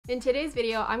In today's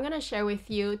video, I'm gonna share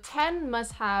with you 10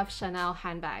 must-have Chanel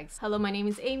handbags. Hello, my name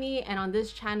is Amy, and on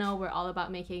this channel, we're all about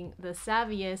making the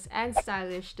savviest and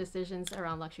stylish decisions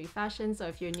around luxury fashion, so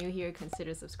if you're new here,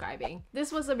 consider subscribing.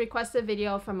 This was a requested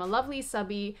video from a lovely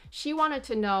subby. She wanted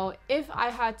to know if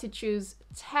I had to choose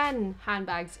 10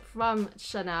 handbags from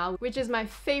Chanel, which is my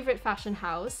favorite fashion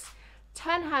house,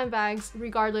 10 handbags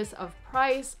regardless of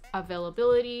price,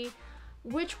 availability,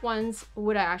 which ones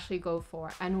would I actually go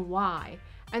for and why?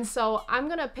 And so I'm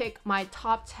gonna pick my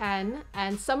top 10,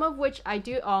 and some of which I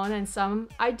do own and some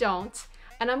I don't.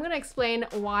 And I'm gonna explain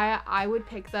why I would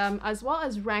pick them as well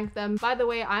as rank them. By the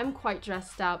way, I'm quite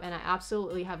dressed up and I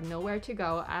absolutely have nowhere to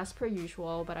go as per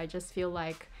usual, but I just feel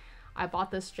like I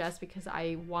bought this dress because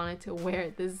I wanted to wear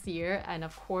it this year, and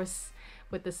of course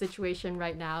with the situation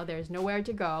right now there's nowhere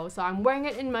to go, so I'm wearing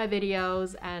it in my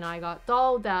videos and I got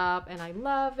dolled up and I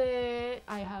love it.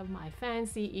 I have my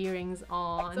fancy earrings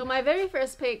on. So my very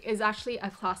first pick is actually a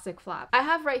classic flap. I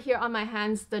have right here on my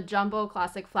hands the jumbo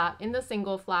classic flap in the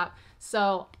single flap,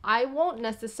 so I won't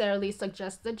necessarily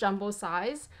suggest the jumbo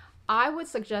size. I would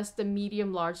suggest the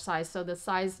medium large size, so the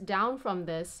size down from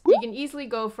this. You can easily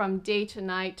go from day to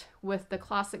night with the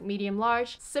classic medium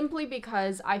large, simply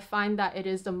because I find that it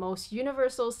is the most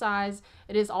universal size.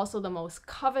 It is also the most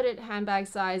coveted handbag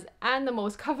size and the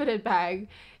most coveted bag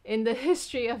in the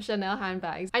history of Chanel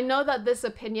handbags. I know that this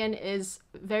opinion is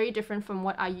very different from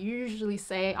what I usually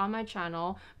say on my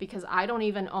channel because I don't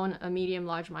even own a medium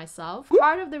large myself.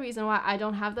 Part of the reason why I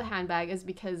don't have the handbag is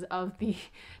because of the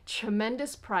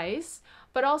tremendous price,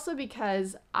 but also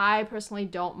because I personally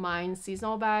don't mind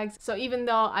seasonal bags. So even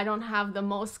though I don't have the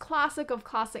most classic of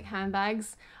classic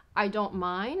handbags, I don't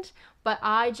mind, but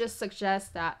I just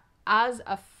suggest that as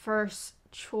a first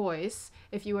choice,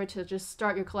 if you were to just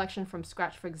start your collection from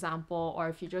scratch, for example, or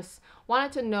if you just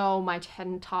wanted to know my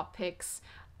 10 top picks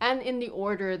and in the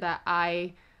order that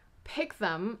I pick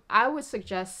them, I would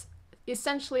suggest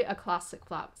essentially a classic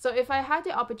flap. So if I had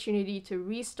the opportunity to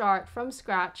restart from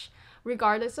scratch,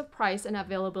 regardless of price and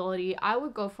availability, I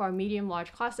would go for a medium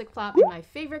large classic flap in my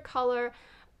favorite color,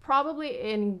 probably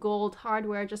in gold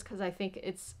hardware, just because I think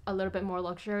it's a little bit more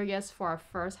luxurious for a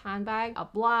first handbag. A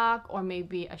black or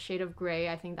maybe a shade of gray,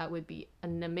 I think that would be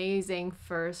an amazing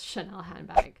first Chanel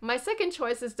handbag. My second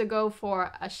choice is to go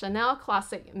for a Chanel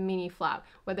classic mini flap.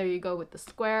 Whether you go with the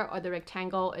square or the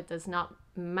rectangle, it does not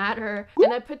matter.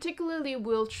 And I particularly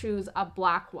will choose a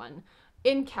black one,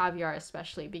 in caviar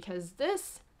especially, because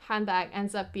this handbag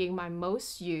ends up being my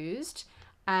most used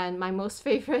and my most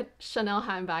favorite Chanel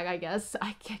handbag, I guess.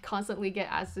 I constantly get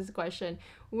asked this question,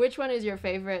 which one is your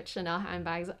favorite Chanel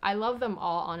handbags? I love them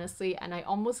all, honestly, and I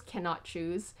almost cannot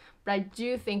choose, but I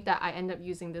do think that I end up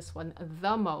using this one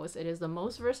the most. It is the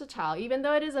most versatile, even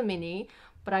though it is a mini,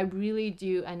 but I really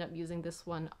do end up using this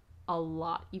one a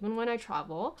lot, even when I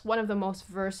travel. One of the most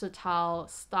versatile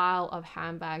style of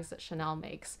handbags that Chanel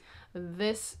makes.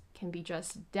 This can be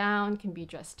dressed down, can be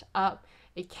dressed up.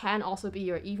 It can also be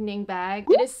your evening bag.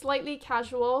 It is slightly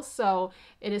casual, so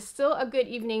it is still a good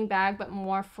evening bag, but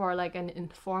more for like an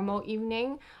informal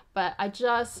evening. But I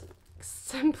just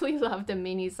simply love the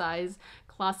mini size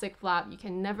classic flap. You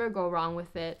can never go wrong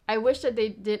with it. I wish that they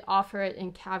did offer it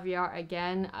in caviar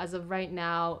again. As of right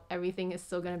now, everything is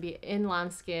still going to be in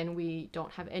lambskin. We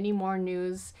don't have any more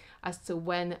news as to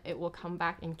when it will come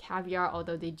back in caviar,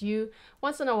 although they do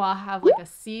once in a while have like a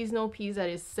seasonal piece that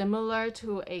is similar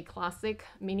to a classic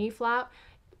mini flap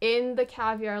in the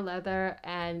caviar leather,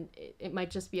 and it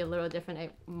might just be a little different.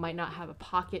 It might not have a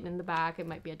pocket in the back. It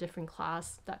might be a different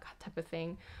class, that type of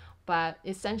thing. But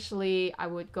essentially, I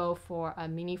would go for a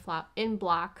mini flap in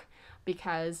black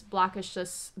because black is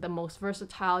just the most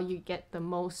versatile. You get the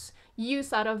most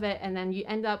use out of it, and then you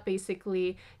end up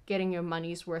basically getting your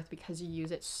money's worth because you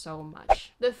use it so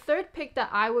much. The third pick that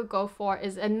I would go for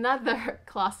is another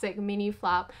classic mini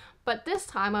flap, but this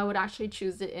time I would actually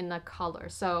choose it in a color.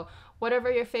 So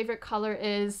whatever your favorite color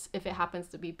is, if it happens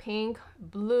to be pink,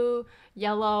 blue,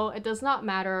 yellow, it does not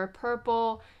matter,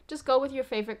 purple, just go with your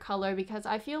favorite color, because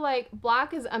I feel like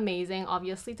black is amazing,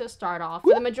 obviously, to start off.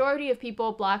 For the majority of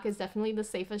people, black is definitely the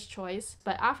safest choice,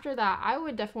 but after that, I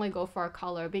would definitely go for a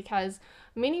color because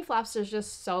mini flaps are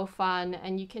just so fun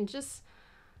and you can just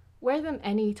wear them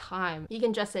anytime. You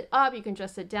can dress it up, you can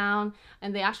dress it down,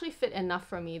 and they actually fit enough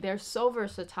for me. They're so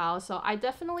versatile, so I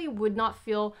definitely would not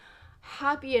feel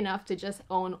happy enough to just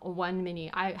own one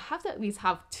mini. I have to at least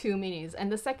have two minis,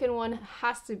 and the second one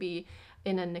has to be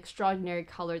in an extraordinary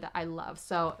color that I love.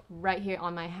 So right here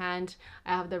on my hand,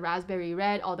 I have the raspberry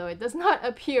red, although it does not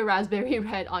appear raspberry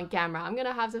red on camera. I'm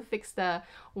gonna have to fix the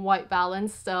white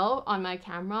balance still on my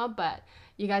camera, but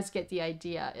you guys get the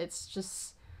idea. It's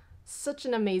just such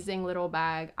an amazing little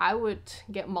bag. I would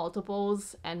get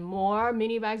multiples and more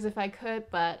mini bags if I could,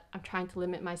 but I'm trying to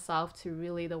limit myself to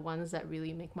really the ones that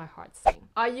really make my heart sing.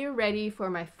 Are you ready for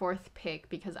my fourth pick?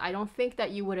 Because I don't think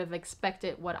that you would have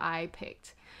expected what I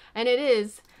picked. And it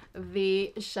is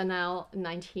the Chanel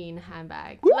 19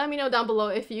 handbag. Let me know down below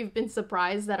if you've been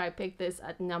surprised that I picked this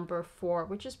at number 4,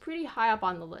 which is pretty high up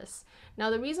on the list. Now,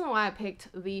 the reason why I picked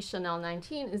the Chanel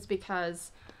 19 is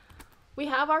because we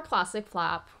have our classic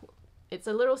flap. It's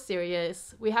a little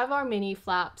serious. We have our mini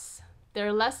flaps.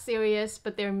 They're less serious,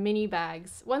 but they're mini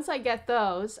bags. Once I get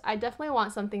those, I definitely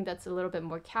want something that's a little bit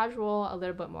more casual, a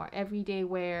little bit more everyday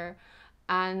wear,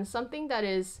 and something that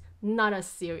is not as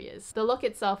serious. The look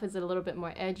itself is a little bit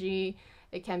more edgy.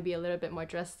 It can be a little bit more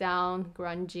dressed down,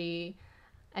 grungy,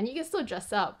 and you can still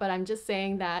dress up, but I'm just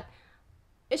saying that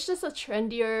it's just a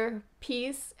trendier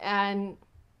piece, and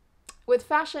with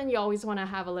fashion, you always want to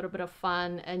have a little bit of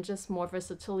fun and just more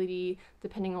versatility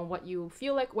depending on what you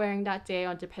feel like wearing that day,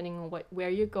 or depending on where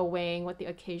you're going, what the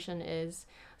occasion is.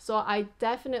 So I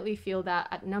definitely feel that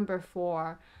at number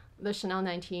 4, the Chanel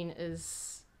 19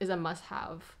 is a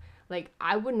must-have. Like,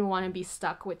 I wouldn't want to be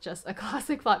stuck with just a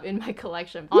classic flap in my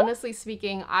collection. Honestly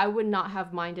speaking, I would not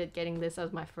have minded getting this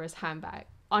as my first handbag.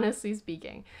 Honestly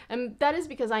speaking. And that is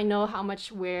because I know how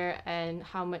much wear and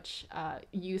how much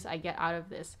use I get out of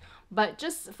this. But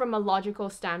just from a logical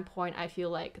standpoint, I feel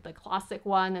like the classic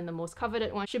one and the most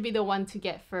coveted one should be the one to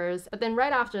get first. But then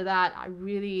right after that, I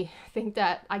really think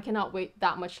that I cannot wait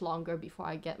that much longer before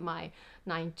I get my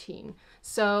 19.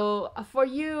 So for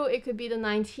you, it could be the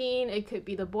 19, it could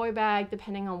be the boy bag,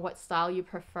 depending on what style you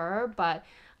prefer. But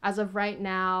as of right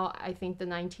now, I think the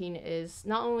 19 is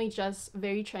not only just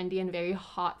very trendy and very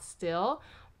hot still,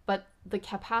 but the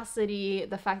capacity,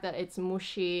 the fact that it's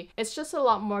mushy, it's just a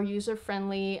lot more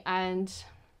user-friendly, and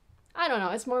I don't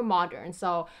know, it's more modern.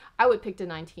 So I would pick the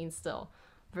 19 still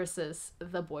versus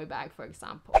the boy bag, for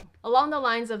example. Along the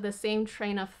lines of the same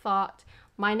train of thought,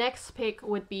 my next pick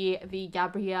would be the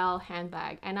Gabrielle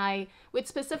handbag, and I would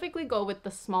specifically go with the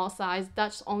small size.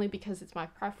 That's only because it's my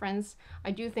preference.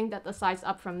 I do think that the size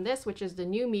up from this, which is the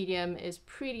new medium, is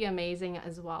pretty amazing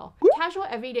as well. Casual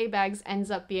everyday bags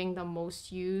ends up being the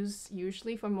most used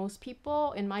usually for most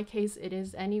people. In my case, it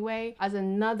is anyway, as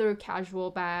another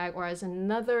casual bag or as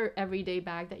another everyday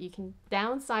bag that you can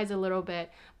downsize a little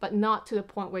bit, but not to the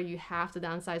point where you have to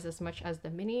downsize as much as the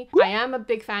mini. I am a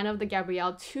big fan of the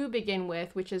Gabrielle to begin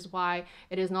with, which is why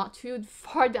it is not too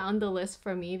far down the list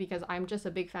for me, because I'm just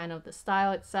a big fan of the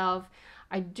style itself.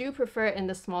 I do prefer it in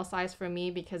the small size for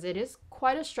me because it is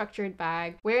quite a structured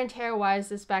bag. Wear and tear wise,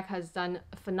 this bag has done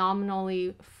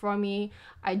phenomenally for me.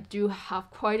 I do have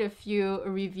quite a few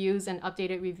reviews and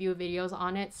updated review videos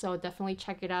on it, so definitely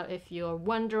check it out if you're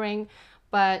wondering.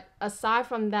 But aside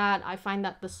from that, I find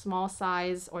that the small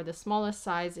size or the smallest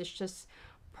size is just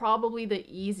probably the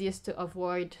easiest to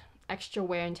avoid extra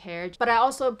wear and tear. But I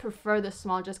also prefer the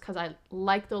small just because I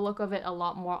like the look of it a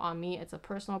lot more on me. It's a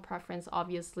personal preference,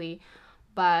 obviously,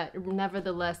 but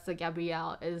nevertheless, the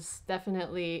Gabrielle is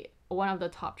definitely one of the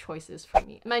top choices for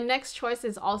me. My next choice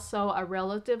is also a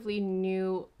relatively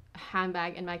new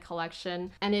handbag in my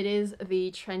collection, and it is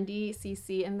the trendy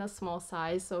CC in the small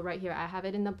size. So right here I have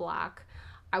it in the black.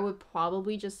 I would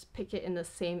probably just pick it in the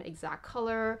same exact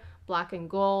color, black and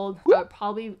gold. I would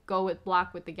probably go with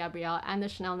black with the Gabrielle and the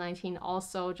Chanel 19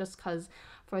 also, just because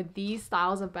for these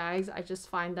styles of bags, I just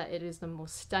find that it is the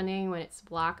most stunning when it's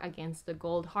black against the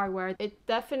gold hardware. It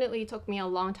definitely took me a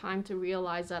long time to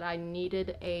realize that I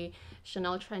needed a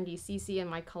Chanel Trendy CC in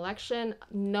my collection.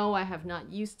 No, I have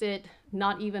not used it,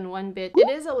 not even one bit. It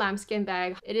is a lambskin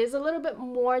bag. It is a little bit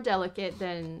more delicate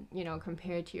than, you know,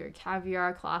 compared to your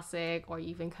Caviar Classic or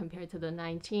even compared to the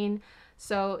 19.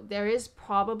 So there is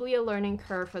probably a learning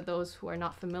curve for those who are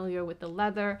not familiar with the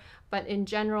leather, but in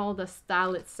general, the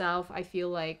style itself, I feel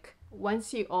like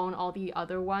once you own all the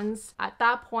other ones, at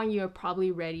that point, you're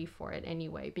probably ready for it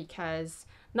anyway, because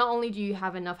not only do you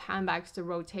have enough handbags to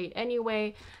rotate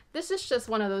anyway, this is just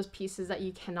one of those pieces that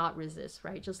you cannot resist,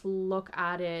 right? Just look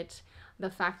at it.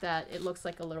 The fact that it looks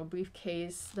like a little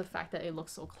briefcase, the fact that it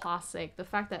looks so classic, the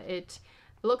fact that it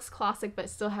looks classic but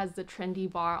still has the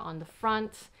trendy bar on the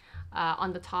front,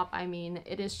 on the top, I mean,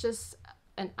 it is just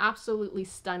an absolutely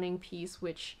stunning piece,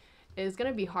 which is going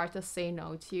to be hard to say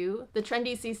no to. The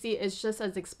trendy CC is just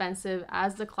as expensive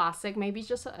as the classic, maybe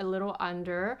just a little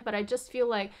under, but I just feel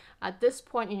like at this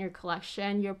point in your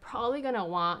collection, you're probably going to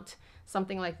want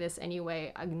something like this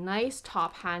anyway. A nice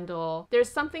top handle. There's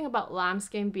something about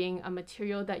lambskin being a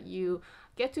material that you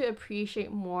get to appreciate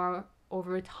more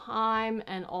over time,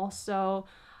 and also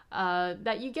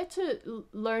that you get to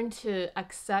learn to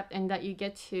accept, and that you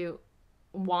get to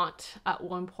want at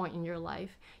one point in your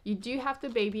life. You do have to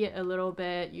baby it a little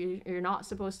bit. You're not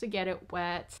supposed to get it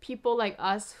wet. People like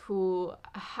us who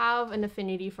have an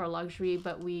affinity for luxury,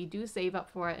 but we do save up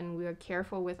for it and we are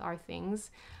careful with our things.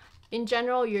 In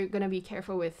general, you're gonna be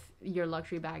careful with your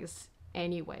luxury bags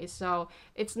anyway. So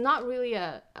it's not really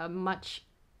a much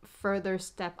further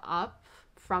step up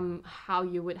from how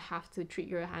you would have to treat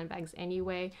your handbags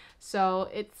anyway. So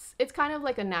it's kind of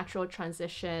like a natural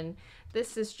transition.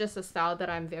 This is just a style that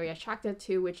I'm very attracted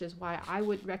to, which is why I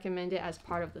would recommend it as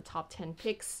part of the top 10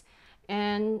 picks.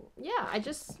 And yeah, I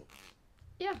just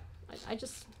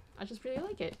really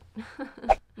like it.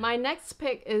 My next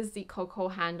pick is the Coco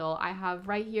handle. I have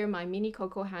right here my mini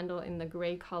Coco handle in the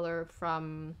gray color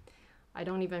from, I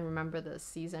don't even remember the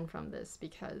season from this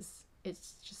because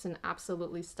it's just an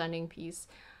absolutely stunning piece.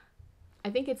 I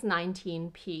think it's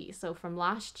 19p, so from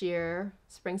last year,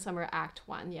 Spring Summer Act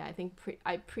 1. Yeah,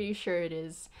 I'm pretty sure it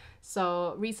is.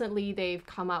 So recently they've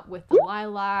come up with the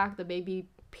lilac, the baby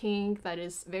pink that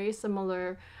is very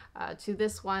similar to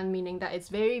this one, meaning that it's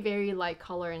very, very light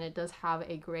color and it does have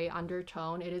a gray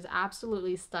undertone. It is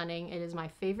absolutely stunning. It is my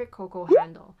favorite Coco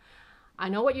handle. I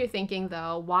know what you're thinking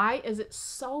though. Why is it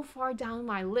so far down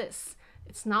my list?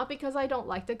 It's not because I don't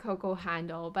like the Coco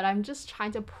handle, but I'm just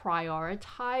trying to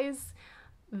prioritize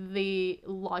the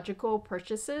logical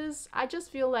purchases. I just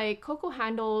feel like Coco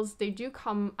handles, they do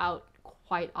come out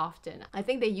quite often. I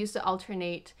think they used to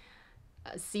alternate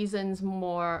seasons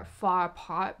more far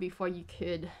apart before you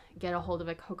could get a hold of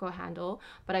a Coco handle,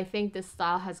 but I think this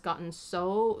style has gotten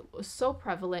so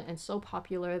prevalent and so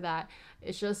popular that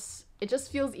it just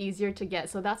feels easier to get.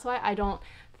 So that's why I don't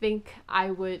think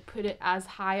I would put it as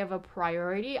high of a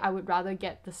priority. I would rather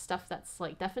get the stuff that's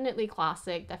like definitely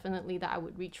classic, definitely that I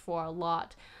would reach for a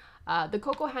lot. The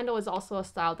Coco handle is also a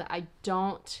style that I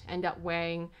don't end up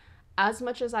wearing as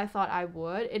much as I thought I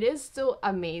would. It is still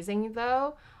amazing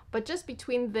though, but just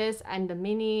between this and the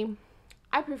mini,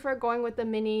 I prefer going with the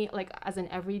mini like as an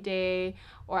everyday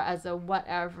or as a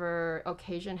whatever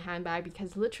occasion handbag,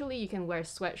 because literally you can wear a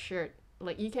sweatshirt.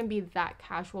 Like you can be that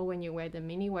casual when you wear the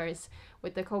mini, whereas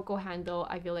with the Coco handle,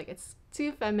 I feel like it's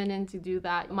too feminine to do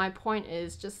that. My point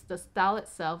is just the style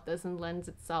itself doesn't lend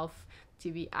itself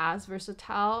to be as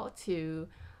versatile, to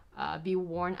be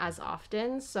worn as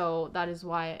often. So that is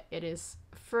why it is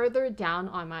further down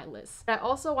on my list. I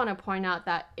also want to point out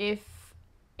that if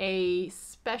a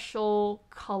special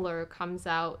color comes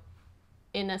out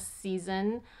in a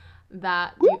season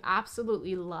that you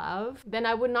absolutely love, then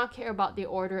I would not care about the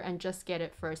order and just get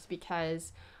it first,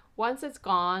 because once it's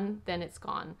gone, then it's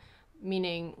gone.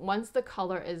 Meaning once the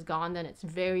color is gone, then it's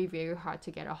very, very hard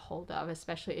to get a hold of,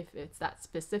 especially if it's that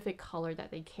specific color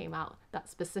that they came out that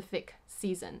specific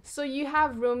season. So you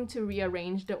have room to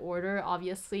rearrange the order,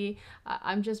 obviously.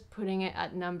 I'm just putting it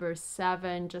at number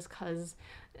 7 just because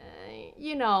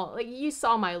you know, like you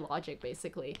saw my logic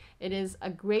basically. It is a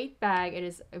great bag. It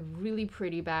is a really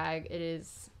pretty bag. It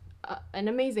is an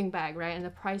amazing bag, right? And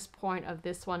the price point of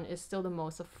this one is still the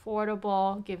most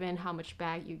affordable given how much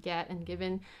bag you get and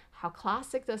given how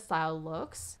classic the style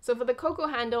looks. So for the Coco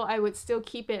handle, I would still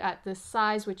keep it at this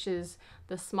size, which is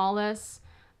the smallest.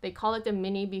 They call it the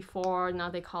mini before, now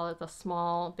they call it the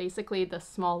small, basically the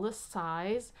smallest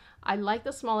size. I like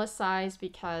the smallest size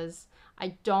because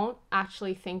I don't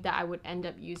actually think that I would end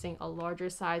up using a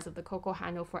larger size of the Coco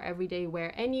handle for everyday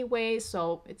wear anyway,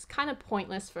 so it's kind of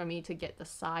pointless for me to get the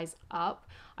size up.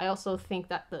 I also think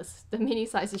that the mini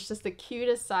size is just the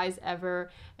cutest size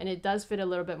ever, and it does fit a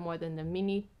little bit more than the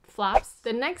mini flaps.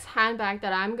 The next handbag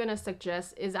that I'm gonna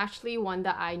suggest is actually one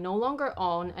that I no longer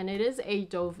own, and it is a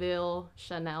Deauville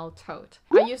Chanel tote.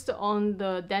 I used to own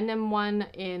the denim one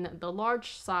in the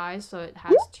large size, so it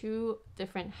has 2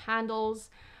 different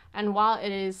handles. And while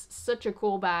it is such a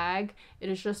cool bag, it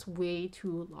is just way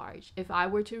too large. If I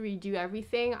were to redo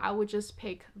everything, I would just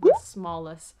pick the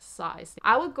smallest size.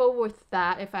 I would go with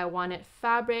that if I wanted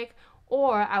fabric,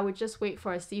 or I would just wait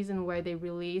for a season where they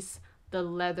release the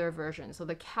leather version, so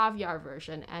the caviar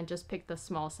version, and just pick the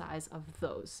small size of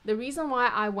those. The reason why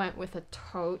I went with a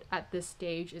tote at this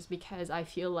stage is because I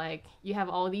feel like you have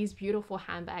all these beautiful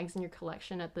handbags in your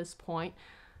collection at this point.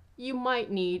 You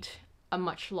might need a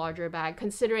much larger bag,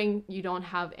 considering you don't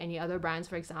have any other brands,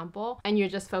 for example, and you're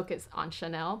just focused on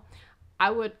Chanel.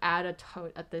 I would add a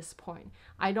tote at this point.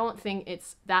 I don't think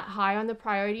it's that high on the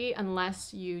priority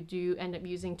unless you do end up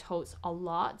using totes a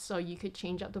lot, so you could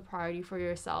change up the priority for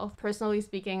yourself. Personally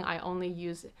speaking, I only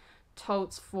use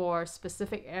totes for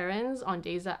specific errands on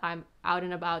days that I'm out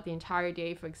and about the entire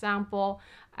day, for example,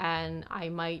 and I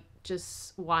might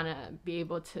just want to be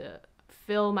able to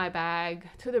fill my bag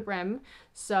to the brim.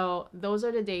 So those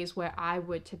are the days where I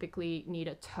would typically need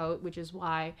a tote, which is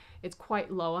why it's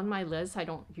quite low on my list. I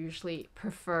don't usually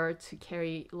prefer to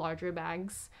carry larger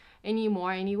bags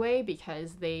anymore anyway,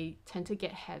 because they tend to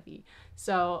get heavy.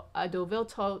 So a Deauville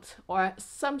tote or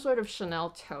some sort of Chanel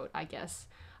tote, I guess,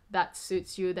 that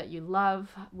suits you, that you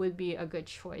love, would be a good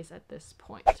choice at this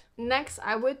point. Next,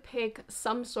 I would pick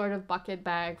some sort of bucket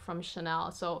bag from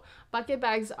Chanel. So bucket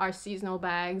bags are seasonal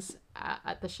bags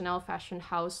at the Chanel fashion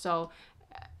house. So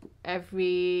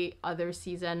every other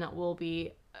season will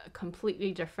be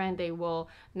completely different. They will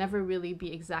never really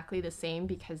be exactly the same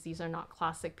because these are not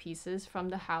classic pieces from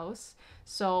the house.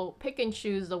 So pick and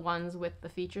choose the ones with the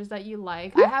features that you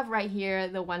like. I have right here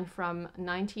the one from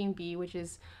 19B, which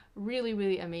is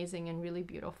really amazing and really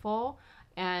beautiful.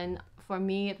 And for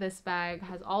me, this bag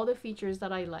has all the features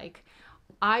that I like.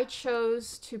 I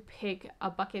chose to pick a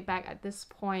bucket bag at this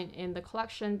point in the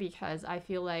collection because I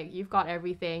feel like you've got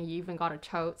everything. You even got a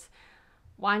tote.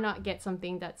 Why not get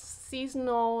something that's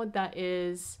seasonal, that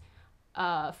is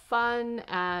fun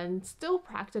and still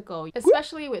practical?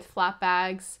 Especially with flap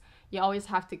bags, you always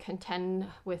have to contend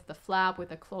with the flap, with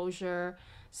the closure.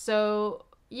 So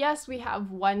yes, we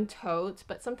have one tote,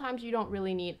 but sometimes you don't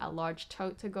really need a large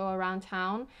tote to go around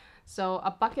town. So a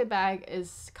bucket bag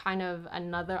is kind of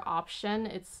another option.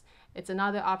 It's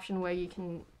another option where you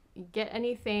can get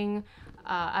anything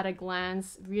at a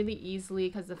glance really easily,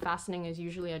 because the fastening is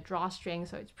usually a drawstring,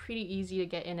 so it's pretty easy to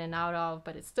get in and out of,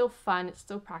 but it's still fun, it's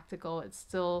still practical, it's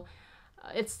still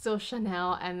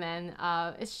Chanel. And then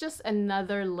it's just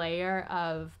another layer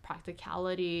of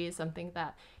practicality, something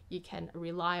that you can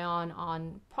rely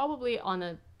on probably on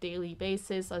a daily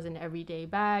basis as an everyday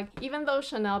bag. Even though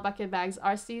Chanel bucket bags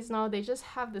are seasonal, they just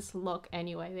have this look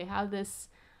anyway. They have this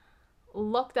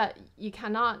look that you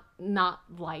cannot not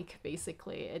like,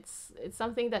 basically. It's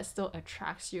something that still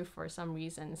attracts you for some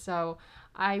reason. So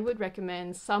I would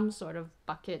recommend some sort of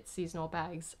bucket seasonal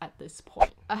bags at this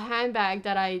point. A handbag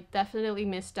that I definitely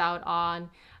missed out on,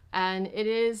 and it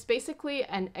is basically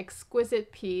an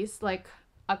exquisite piece, like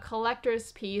a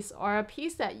collector's piece, or a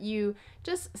piece that you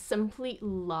just simply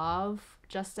love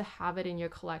just to have it in your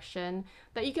collection,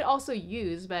 that you could also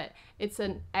use, but it's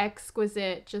an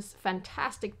exquisite, just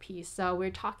fantastic piece. So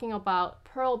we're talking about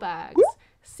pearl bags,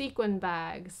 sequin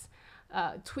bags,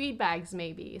 tweed bags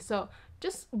maybe. So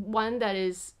just one that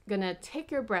is gonna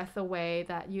take your breath away,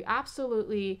 that you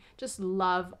absolutely just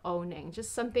love owning.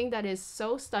 Just something that is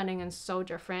so stunning and so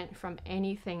different from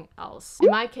anything else. In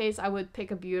my case, I would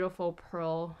pick a beautiful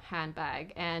pearl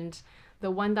handbag, and the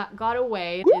one that got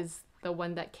away is the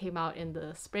one that came out in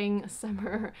the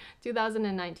spring-summer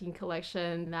 2019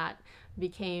 collection that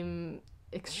became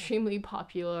extremely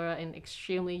popular and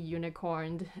extremely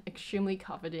unicorned, extremely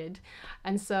coveted.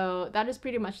 And so that is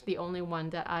pretty much the only one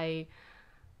that I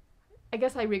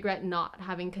guess I regret not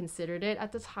having considered it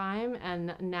at the time,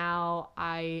 and now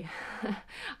I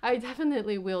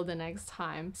definitely will the next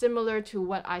time. Similar to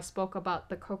what I spoke about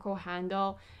the Coco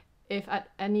handle, if at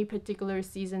any particular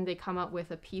season they come out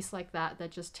with a piece like that that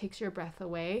just takes your breath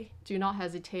away, do not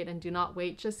hesitate and do not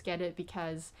wait, just get it,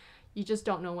 because you just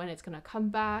don't know when it's gonna come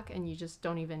back, and you just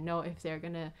don't even know if they're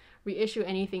gonna reissue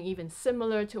anything even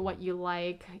similar to what you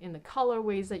like in the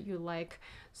colorways that you like.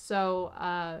 So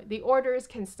the orders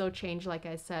can still change, like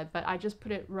I said, but I just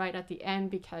put it right at the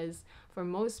end because for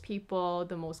most people,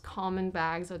 the most common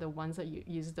bags are the ones that you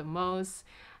use the most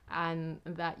and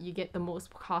that you get the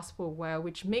most cost per wear,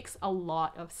 which makes a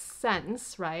lot of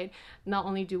sense, right? Not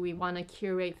only do we want to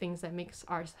curate things that makes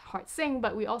our heart sing,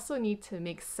 but we also need to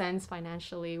make sense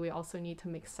financially. We also need to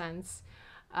make sense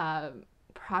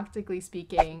practically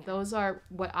speaking. Those are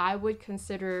what I would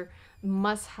consider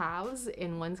must-haves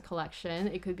in one's collection.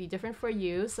 It could be different for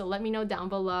you, so let me know down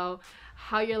below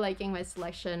how you're liking my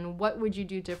selection. What would you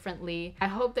do differently? I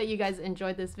hope that you guys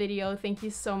enjoyed this video. Thank you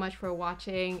so much for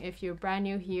watching. If you're brand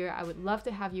new here, I would love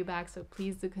to have you back, so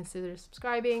please do consider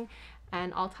subscribing,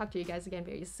 and I'll talk to you guys again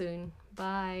very soon.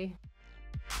 Bye.